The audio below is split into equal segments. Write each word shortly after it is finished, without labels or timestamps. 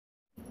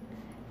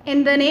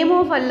In the name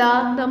of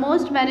Allah, the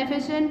most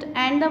beneficent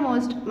and the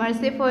most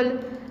merciful.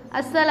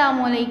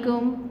 Assalamu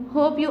alaikum.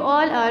 Hope you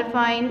all are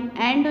fine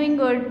and doing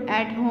good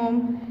at home.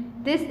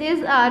 This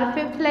is our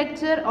 5th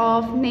lecture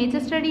of Nature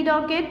Study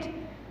Docket.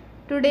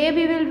 Today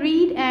we will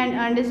read and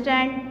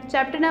understand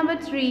chapter number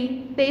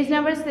 3, page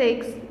number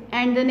 6,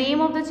 and the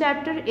name of the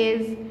chapter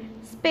is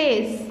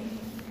Space.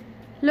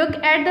 Look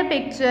at the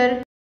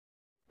picture.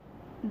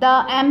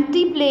 The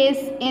empty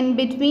place in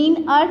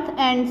between Earth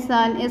and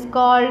Sun is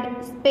called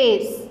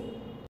space.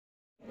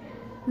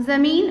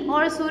 ज़मीन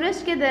और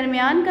सूरज के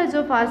दरमियान का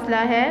जो फासला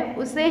है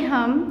उसे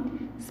हम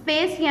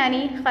स्पेस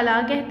यानी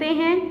खला कहते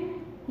हैं।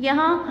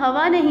 यहाँ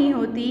हवा नहीं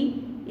होती,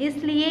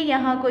 इसलिए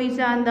यहाँ कोई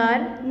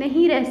जानदार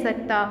नहीं रह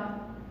सकता।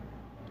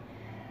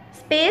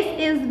 Space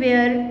is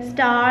where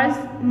stars,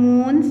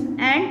 moons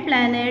and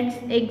planets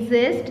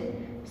exist.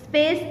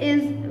 Space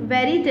is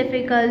very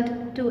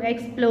difficult to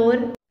explore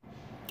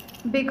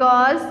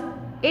because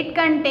it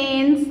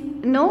contains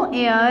no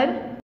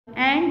air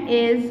and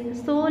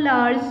is so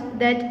large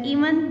that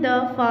even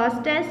the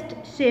fastest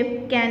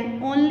ship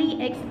can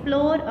only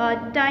explore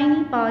a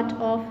tiny part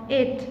of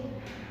it.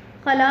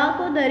 खला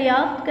को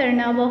दरियाफ्त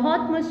करना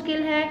बहुत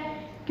मुश्किल है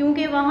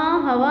क्योंकि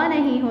वहाँ हवा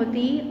नहीं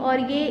होती और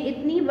ये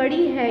इतनी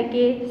बड़ी है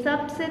कि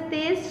सबसे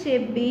तेज़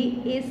शिप भी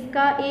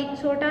इसका एक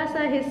छोटा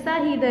सा हिस्सा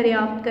ही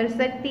दरियाफ्त कर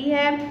सकती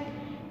है।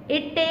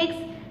 It takes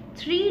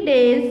 3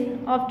 days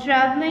of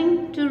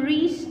traveling to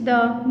reach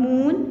the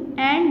moon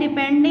and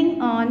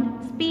depending on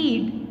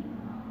speed,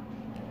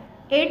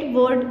 it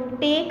would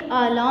take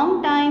a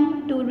long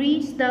time to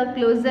reach the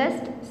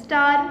closest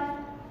star.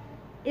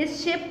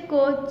 इस शिप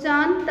को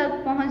चांद तक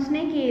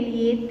पहुंचने के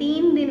लिए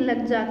 3 दिन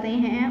लग जाते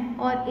हैं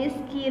और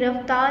इसकी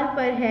रफ्तार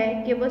पर है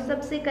कि वो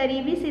सबसे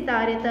करीबी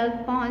सितारे तक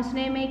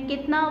पहुंचने में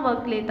कितना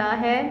वक्त लेता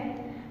है।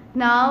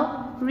 Now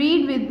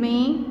read with me.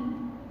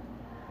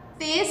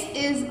 Space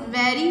is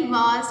very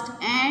vast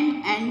and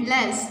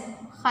endless.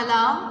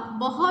 खला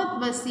बहुत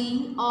वसी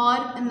और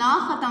ना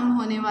ख़त्म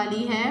होने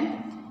वाली है।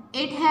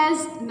 It has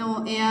no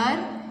air.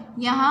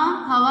 यहाँ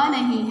हवा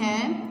नहीं है।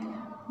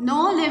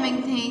 No living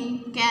thing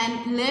can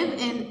live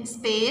in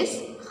space.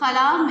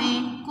 खला में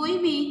कोई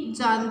भी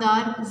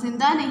जानदार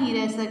जिंदा नहीं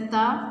रह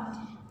सकता।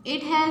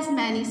 It has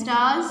many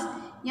stars.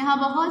 यहाँ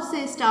बहुत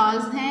से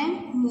stars हैं,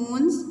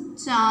 moons,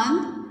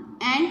 चांद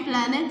and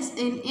planets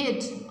in it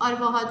और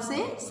बहुत से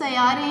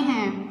सयारे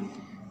हैं।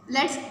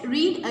 Let's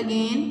read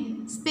again.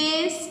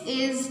 Space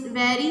is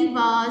very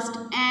vast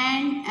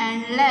and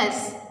endless.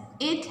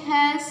 It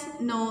has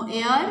no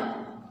air.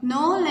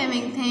 No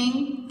living thing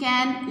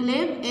can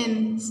live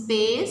in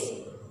space.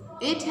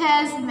 It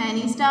has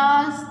many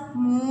stars,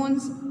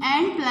 moons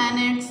and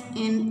planets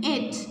in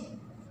it.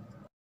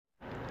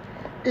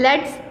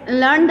 Let's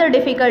learn the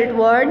difficult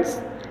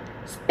words.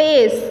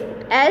 Space,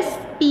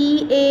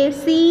 S-P-A-C-E,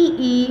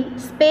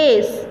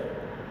 space.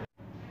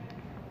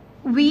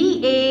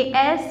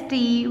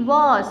 V-A-S-T,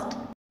 vast.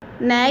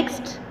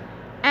 Next,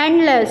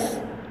 endless,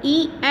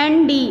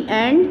 E-N-D,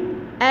 and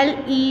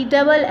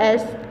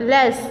L-E-S-S,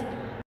 less.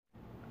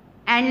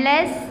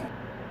 Endless,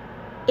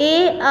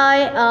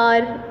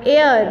 A-I-R,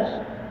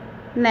 air.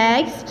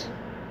 Next,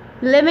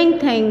 living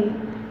thing,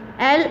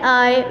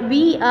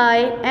 L-I-V-I-N-G,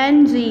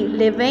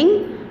 living,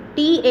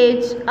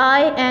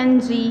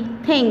 T-H-I-N-G,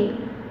 thing,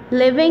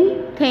 living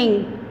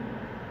thing.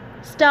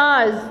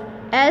 Stars,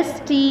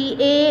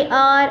 S-T-A-R-S,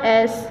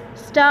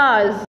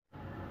 stars.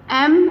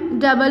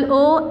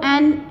 M-O-O-N-S,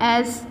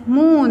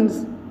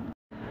 moons.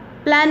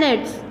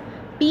 Planets,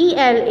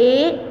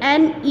 P-L-A-N-E-T-S,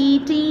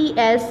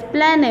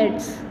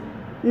 planets.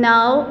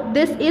 Now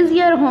this is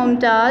your home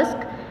task.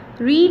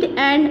 Read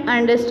and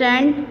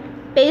understand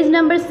page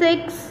number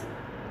 6.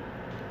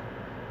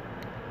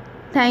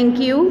 Thank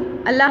you.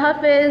 Allah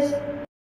Hafiz.